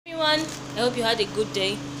everyone, I hope you had a good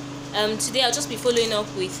day. Today I'll just be following up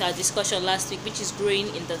with our discussion last week, which is growing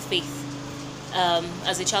in the faith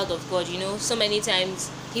as a child of God. So many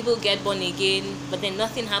times people get born again, but then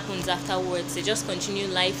nothing happens afterwards. They just continue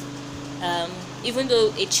life. Even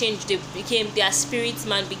though a change, their spirit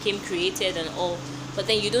man became created and all, but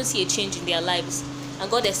then you don't see a change in their lives.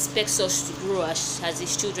 And God expects us to grow as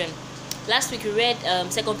His children. Last week we read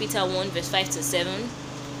 2 Peter 1 verse 5 to 7.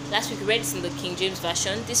 Last week we read it in the King James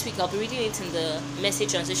Version. This week I'll be reading it in the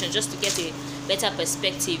Message translation just to get a better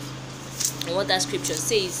perspective on what that scripture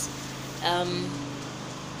says.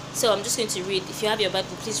 So I'm just going to read. If you have your Bible,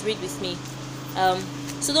 please read with me.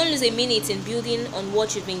 So don't lose a minute in building on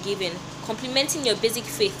what you've been given, complementing your basic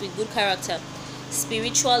faith with good character,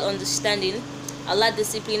 spiritual understanding, Allah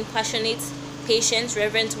discipline, passionate, patience,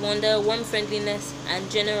 reverent wonder, warm friendliness,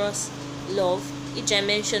 and generous love. Each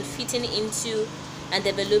dimension fitting into and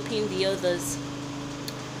developing the others.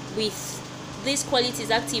 With these qualities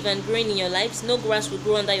active and growing in your lives, no grass will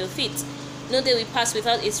grow under your feet. No day will pass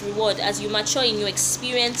without its reward as you mature in your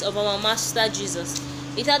experience of our Master Jesus.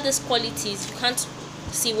 Without these qualities, you can't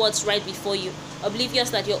see what's right before you, oblivious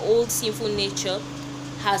that your old sinful nature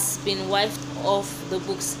has been wiped off the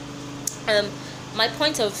books. My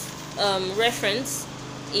point of reference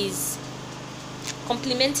is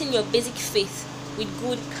complementing your basic faith with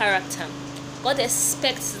good character. God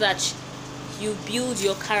expects that you build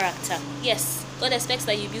your character. Yes, God expects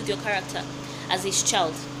that you build your character as His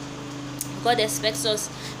child. God expects us,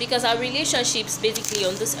 because our relationships basically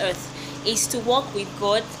on this earth is to walk with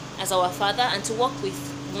God as our Father and to walk with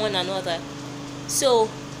one another. So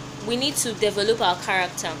we need to develop our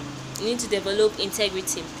character. We need to develop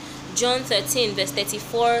integrity. John 13 verse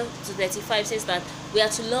 34 to 35 says that we are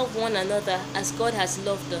to love one another as God has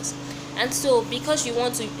loved us. And so because you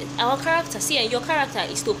want to, our character, and your character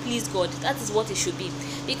is to please God. That is what it should be.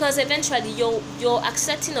 Because eventually your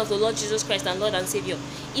accepting of the Lord Jesus Christ and Lord and Savior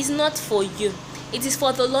is not for you. It is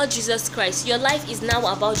for the Lord Jesus Christ. Your life is now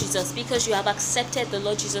about Jesus because you have accepted the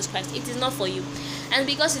Lord Jesus Christ. It is not for you. And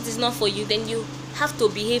because it is not for you, then you have to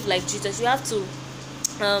behave like Jesus. You have to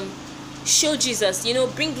show Jesus,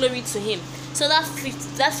 bring glory to Him. So that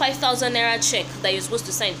 5,000 naira check that you're supposed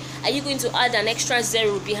to sign, are you going to add an extra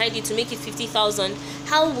zero behind it to make it 50,000?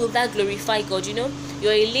 How will that glorify God?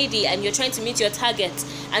 You're a lady and you're trying to meet your target,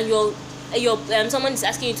 and someone is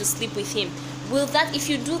asking you to sleep with him. Will that, if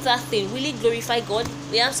you do that thing, will it glorify God?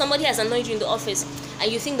 Somebody has annoyed you in the office,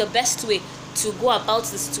 and you think the best way to go about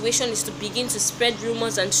the situation is to begin to spread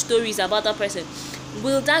rumors and stories about that person.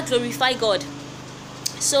 Will that glorify God?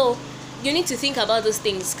 So you need to think about those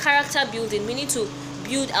things. Character building. We need to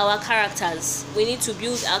build our characters. We need to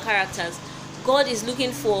build our characters. God is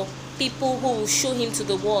looking for people who will show Him to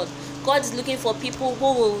the world. God is looking for people who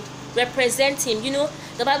will represent Him.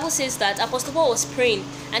 The Bible says that Apostle Paul was praying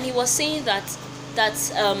and he was saying that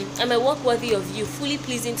I may walk worthy of you, fully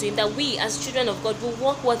pleasing to Him. That we as children of God will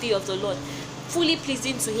walk worthy of the Lord, fully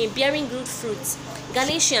pleasing to Him, bearing good fruits.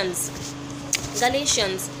 Galatians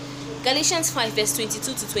 5 verse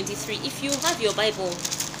 22 to 23. If you have your Bible,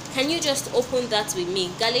 can you just open that with me?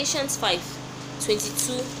 Galatians 5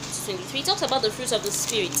 22 to 23. It talks about the fruits of the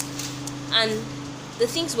Spirit and the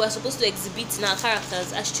things we are supposed to exhibit in our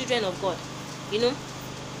characters as children of God.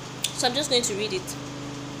 So I'm just going to read it.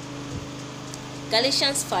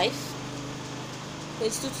 Galatians 5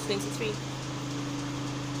 22 to 23.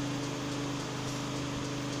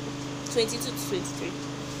 22 to 23.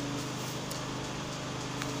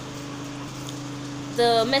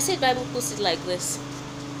 The Message Bible puts it like this.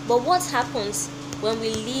 But what happens when we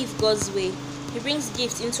leave God's way? He brings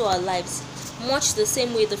gifts into our lives, much the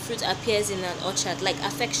same way the fruit appears in an orchard, like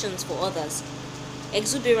affections for others,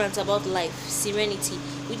 exuberance about life, serenity.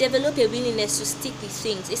 We develop a willingness to stick with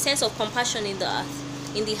things, a sense of compassion in the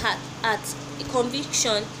heart, a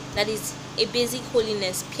conviction that is a basic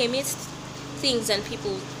holiness permeates things and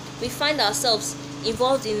people. We find ourselves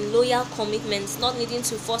involved in loyal commitments, not needing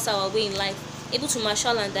to force our way in life, able to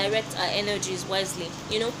marshal and direct our energies wisely.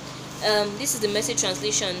 This is the Message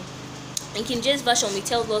translation. In King James Version, we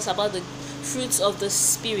tell us about the fruits of the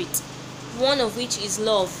Spirit, one of which is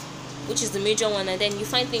love, which is the major one, and then you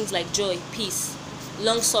find things like joy, peace,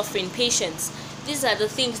 long-suffering, patience. These are the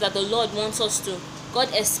things that the Lord wants us to. God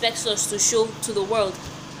expects us to show to the world.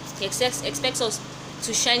 He expects us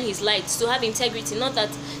to shine His light, to have integrity. Not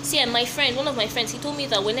that, one of my friends, he told me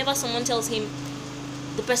that whenever someone tells him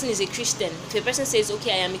the person is a Christian, if a person says,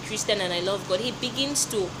 okay, I am a Christian and I love God, he begins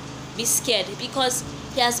to be scared because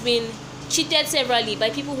he has been cheated severally by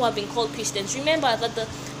people who have been called Christians. Remember that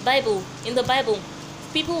in the Bible,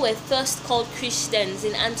 people were first called Christians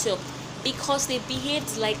in Antioch Because they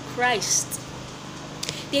behaved like Christ.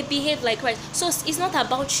 They behave like Christ. So it's not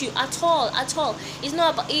about you at all, at all. It's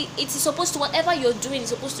not about it. It is supposed to, whatever you're doing is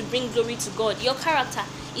supposed to bring glory to God. Your character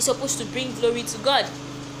is supposed to bring glory to God.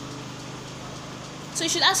 So you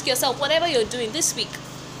should ask yourself, whatever you're doing this week,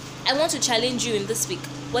 I want to challenge you in this week.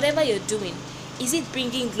 Whatever you're doing, is it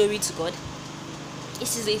bringing glory to God?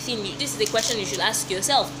 This is a thing. This is a question you should ask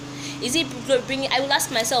yourself. Is it bringing? I will ask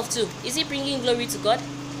myself too. Is it bringing glory to God?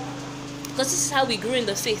 Because this is how we grow in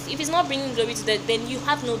the faith. If it's not bringing glory to God, then you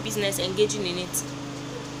have no business engaging in it.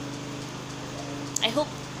 I hope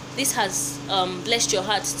this has blessed your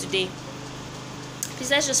heart today.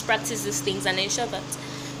 Please, let's just practice these things and ensure that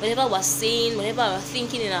whatever we're saying, whatever we're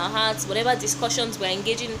thinking in our hearts, whatever discussions we're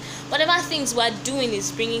engaging, whatever things we're doing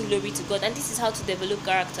is bringing glory to God. And this is how to develop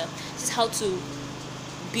character. This is how to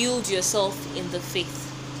build yourself in the faith.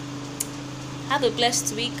 Have a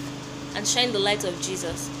blessed week and shine the light of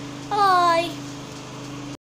Jesus. Bye.